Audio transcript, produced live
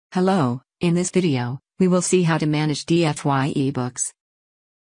Hello, in this video, we will see how to manage DFY ebooks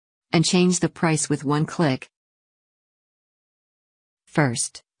and change the price with one click.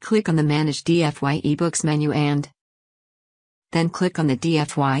 First, click on the Manage DFY Ebooks menu and then click on the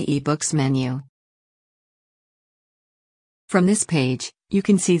DFY Ebooks menu. From this page, you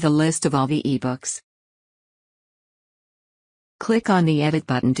can see the list of all the ebooks. Click on the Edit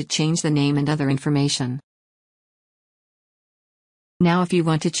button to change the name and other information. Now if you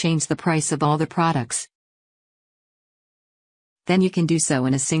want to change the price of all the products, then you can do so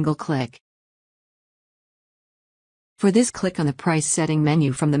in a single click. For this, click on the Price Setting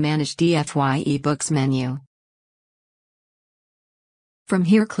menu from the Manage DFY Ebooks menu. From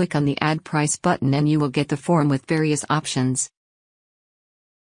here, click on the Add Price button and you will get the form with various options.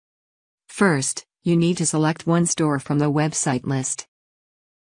 First, you need to select one store from the website list.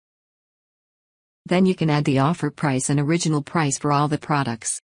 Then you can add the offer price and original price for all the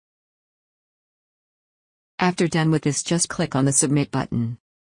products. After done with this, just click on the Submit button.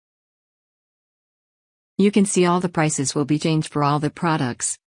 You can see all the prices will be changed for all the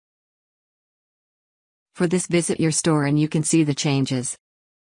products. For this, visit your store and you can see the changes.